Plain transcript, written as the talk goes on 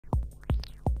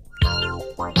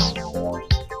The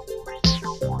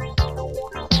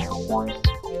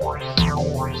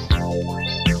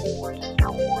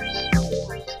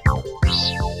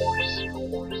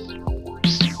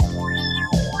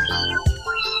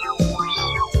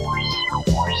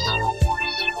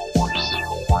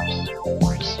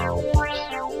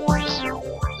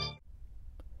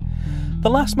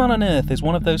Last Man on Earth is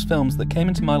one of those films that came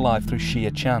into my life through sheer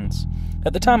chance.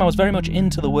 At the time I was very much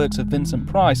into the works of Vincent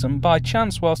Price, and by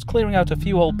chance, whilst clearing out a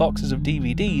few old boxes of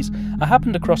DVDs, I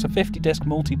happened across a 50-disc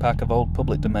multi-pack of old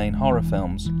public domain horror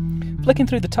films. Flicking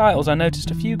through the titles, I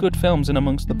noticed a few good films in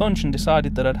amongst the bunch and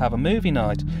decided that I'd have a movie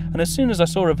night, and as soon as I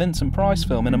saw a Vincent Price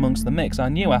film in amongst the mix, I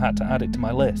knew I had to add it to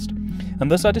my list.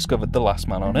 And thus I discovered The Last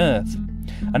Man on Earth,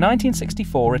 a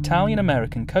 1964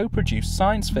 Italian-American co-produced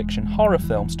science fiction horror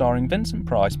film starring Vincent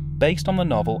Price based on the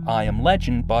novel I Am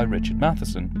Legend by Richard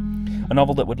Matheson, a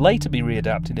novel that would later be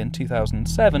readapted in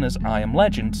 2007 as I Am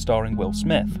Legend starring Will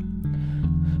Smith.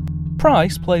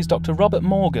 Price plays Dr. Robert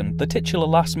Morgan, the titular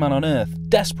last man on Earth,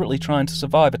 desperately trying to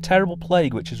survive a terrible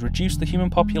plague which has reduced the human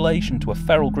population to a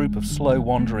feral group of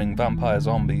slow-wandering vampire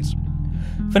zombies.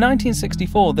 For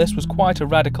 1964, this was quite a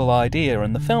radical idea,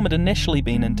 and the film had initially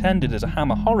been intended as a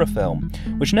Hammer horror film,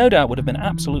 which no doubt would have been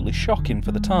absolutely shocking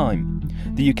for the time.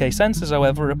 The UK censors,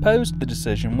 however, opposed the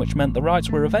decision, which meant the rights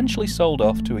were eventually sold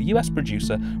off to a US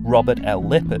producer, Robert L.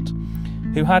 Lippert,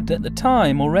 who had at the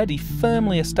time already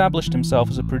firmly established himself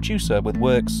as a producer with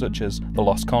works such as The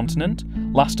Lost Continent,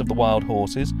 Last of the Wild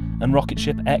Horses, and Rocket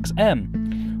Ship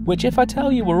XM, which, if I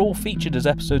tell you were all featured as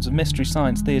episodes of Mystery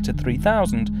Science Theatre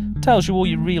 3000, tells you all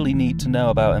you really need to know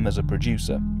about him as a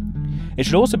producer. It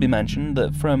should also be mentioned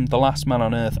that from The Last Man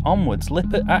on Earth onwards,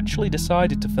 Lippert actually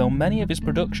decided to film many of his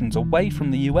productions away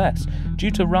from the US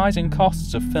due to rising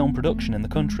costs of film production in the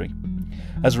country.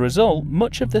 As a result,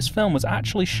 much of this film was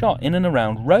actually shot in and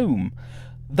around Rome,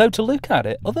 though to look at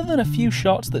it, other than a few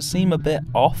shots that seem a bit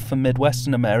off for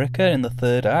Midwestern America in the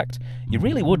third act, you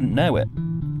really wouldn't know it.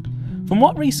 From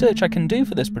what research I can do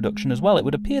for this production as well, it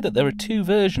would appear that there are two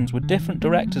versions with different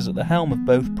directors at the helm of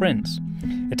both prints.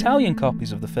 Italian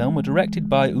copies of the film were directed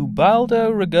by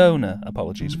Ubaldo Ragona,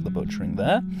 apologies for the butchering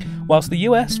there, whilst the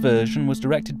US version was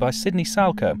directed by Sidney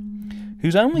Salco,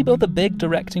 whose only other big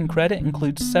directing credit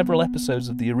includes several episodes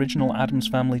of the original Addams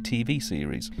Family TV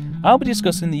series. I'll be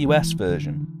discussing the US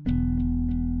version.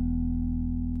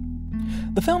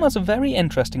 The film has a very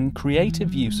interesting and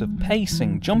creative use of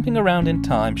pacing, jumping around in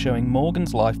time, showing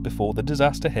Morgan's life before the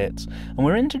disaster hits, and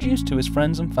we're introduced to his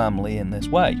friends and family in this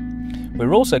way.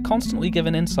 We're also constantly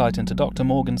given insight into Dr.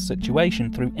 Morgan's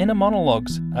situation through inner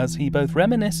monologues as he both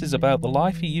reminisces about the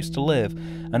life he used to live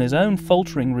and his own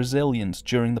faltering resilience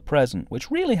during the present,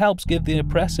 which really helps give the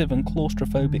oppressive and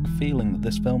claustrophobic feeling that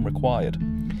this film required.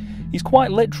 He's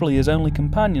quite literally his only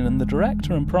companion, and the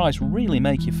director and Price really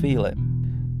make you feel it.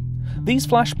 These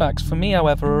flashbacks for me,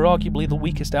 however, are arguably the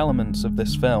weakest elements of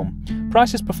this film.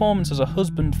 Price's performance as a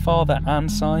husband, father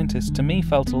and scientist to me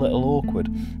felt a little awkward,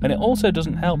 and it also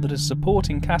doesn't help that his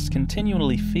supporting cast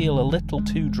continually feel a little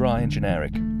too dry and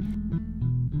generic.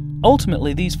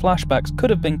 Ultimately, these flashbacks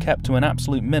could have been kept to an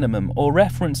absolute minimum or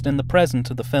referenced in the present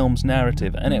of the film's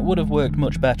narrative, and it would have worked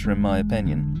much better in my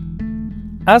opinion.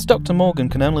 As Dr. Morgan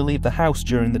can only leave the house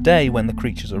during the day when the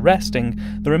creatures are resting,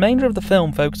 the remainder of the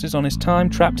film focuses on his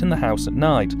time trapped in the house at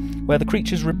night, where the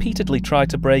creatures repeatedly try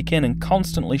to break in and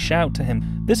constantly shout to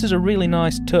him. This is a really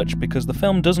nice touch because the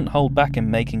film doesn't hold back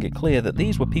in making it clear that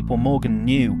these were people Morgan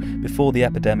knew before the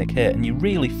epidemic hit, and you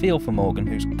really feel for Morgan,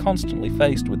 who's constantly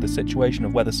faced with the situation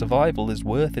of whether survival is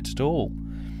worth it at all.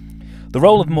 The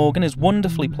role of Morgan is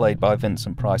wonderfully played by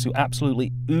Vincent Price, who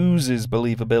absolutely oozes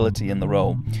believability in the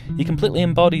role. He completely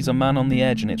embodies a man on the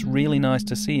edge, and it's really nice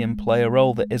to see him play a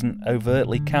role that isn't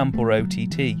overtly camp or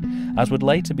OTT, as would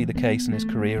later be the case in his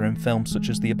career in films such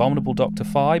as The Abominable Dr.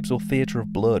 Phibes or Theatre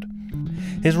of Blood.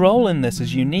 His role in this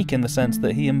is unique in the sense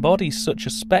that he embodies such a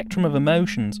spectrum of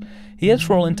emotions. He is,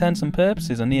 for all intents and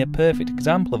purposes, a near-perfect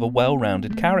example of a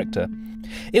well-rounded character.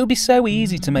 It would be so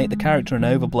easy to make the character an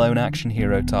overblown action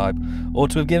hero type, or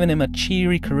to have given him a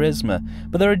cheery charisma,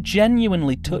 but there are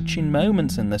genuinely touching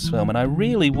moments in this film, and I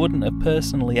really wouldn't have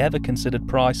personally ever considered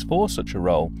Price for such a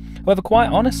role. However, quite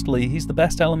honestly, he's the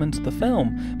best element of the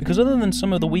film, because other than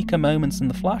some of the weaker moments in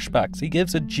the flashbacks, he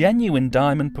gives a genuine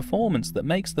diamond performance that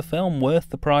makes the film worth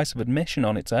the price of admission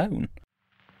on its own.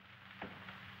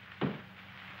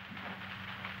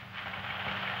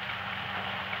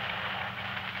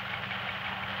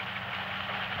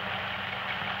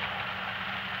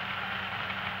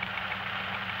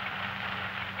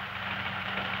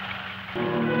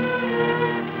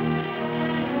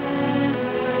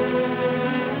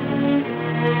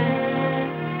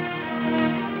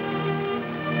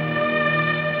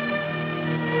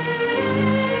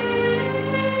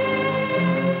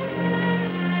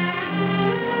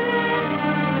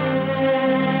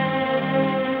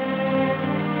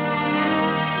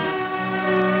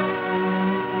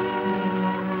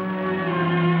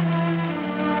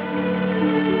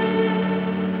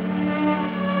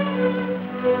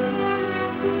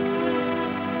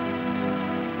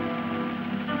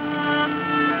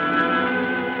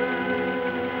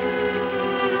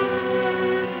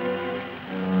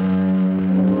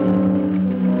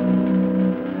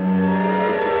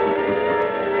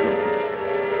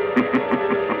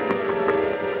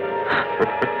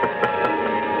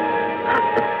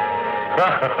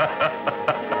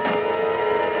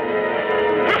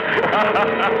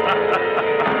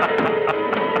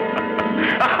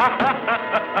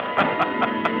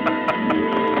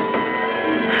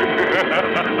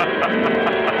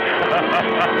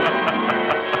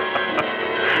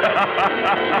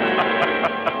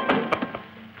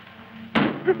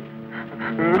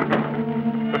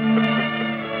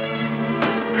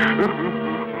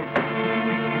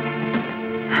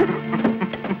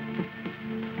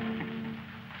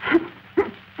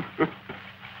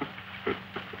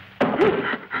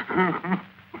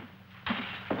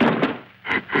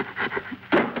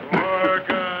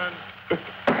 Morgan!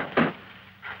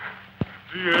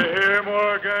 Do you hear,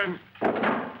 Morgan?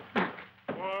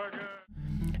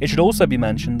 It should also be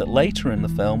mentioned that later in the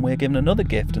film we are given another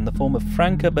gift in the form of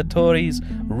Franca Battori's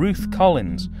Ruth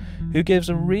Collins, who gives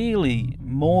a really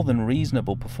more than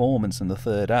reasonable performance in the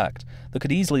third act that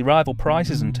could easily rival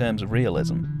Price's in terms of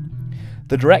realism.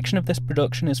 The direction of this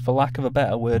production is, for lack of a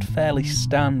better word, fairly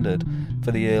standard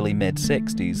for the early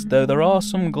mid-60s, though there are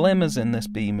some glimmers in this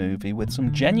B-movie with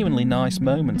some genuinely nice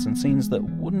moments and scenes that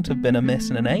wouldn't have been amiss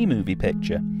in an A-movie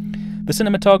picture. The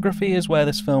cinematography is where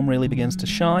this film really begins to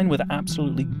shine, with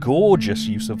absolutely gorgeous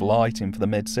use of lighting for the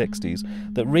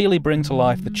mid-60s that really bring to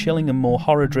life the chilling and more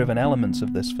horror-driven elements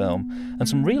of this film, and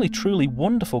some really truly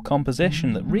wonderful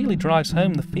composition that really drives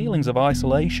home the feelings of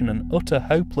isolation and utter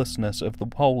hopelessness of the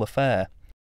whole affair.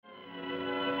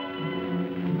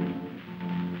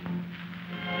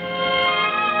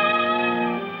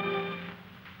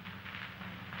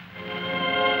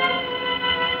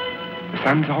 The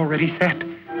sun's already set.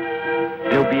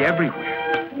 They'll be everywhere.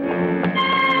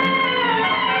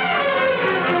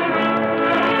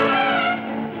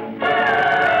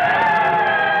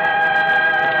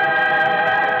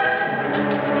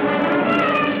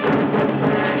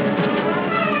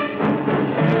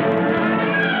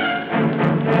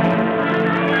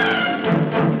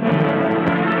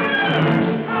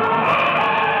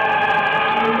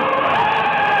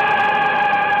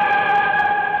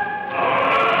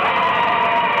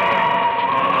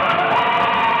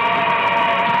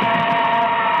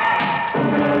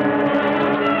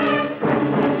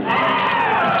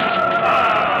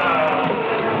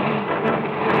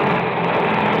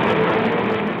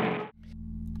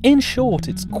 In short,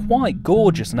 it's quite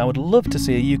gorgeous, and I would love to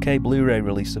see a UK Blu-ray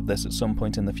release of this at some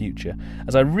point in the future,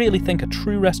 as I really think a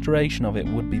true restoration of it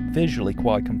would be visually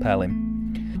quite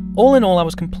compelling. All in all, I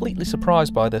was completely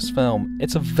surprised by this film.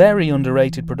 It's a very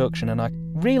underrated production, and I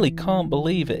really can't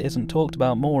believe it isn't talked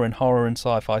about more in horror and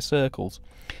sci-fi circles.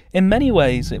 In many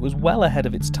ways, it was well ahead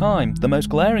of its time, the most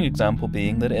glaring example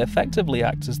being that it effectively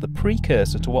acts as the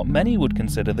precursor to what many would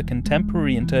consider the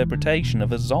contemporary interpretation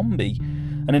of a zombie,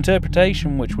 an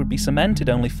interpretation which would be cemented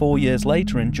only 4 years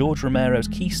later in George Romero's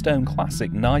keystone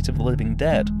classic Night of the Living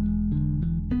Dead.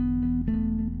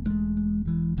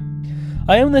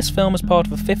 I own this film as part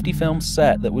of a 50-film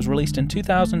set that was released in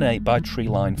 2008 by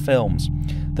Treeline Films.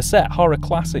 The set Horror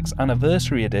Classics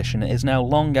Anniversary Edition is now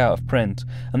long out of print,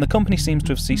 and the company seems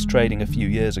to have ceased trading a few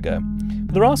years ago.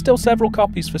 But there are still several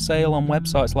copies for sale on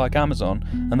websites like Amazon,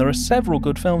 and there are several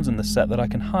good films in this set that I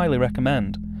can highly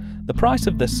recommend. The price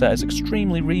of this set is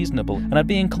extremely reasonable, and I'd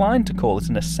be inclined to call it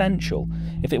an essential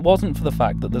if it wasn't for the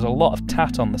fact that there's a lot of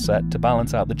tat on the set to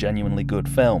balance out the genuinely good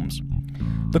films.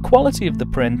 The quality of the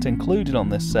print included on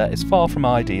this set is far from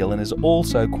ideal and is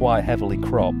also quite heavily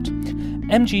cropped.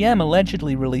 MGM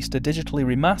allegedly released a digitally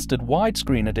remastered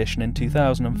widescreen edition in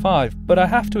 2005, but I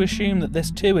have to assume that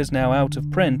this too is now out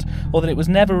of print, or that it was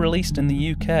never released in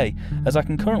the UK, as I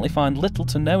can currently find little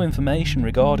to no information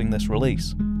regarding this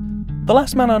release. The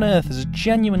Last Man on Earth is a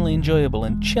genuinely enjoyable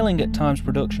and chilling at times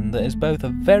production that is both a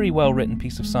very well written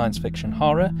piece of science fiction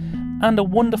horror and a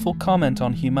wonderful comment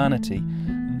on humanity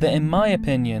that, in my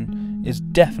opinion, is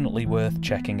definitely worth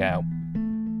checking out.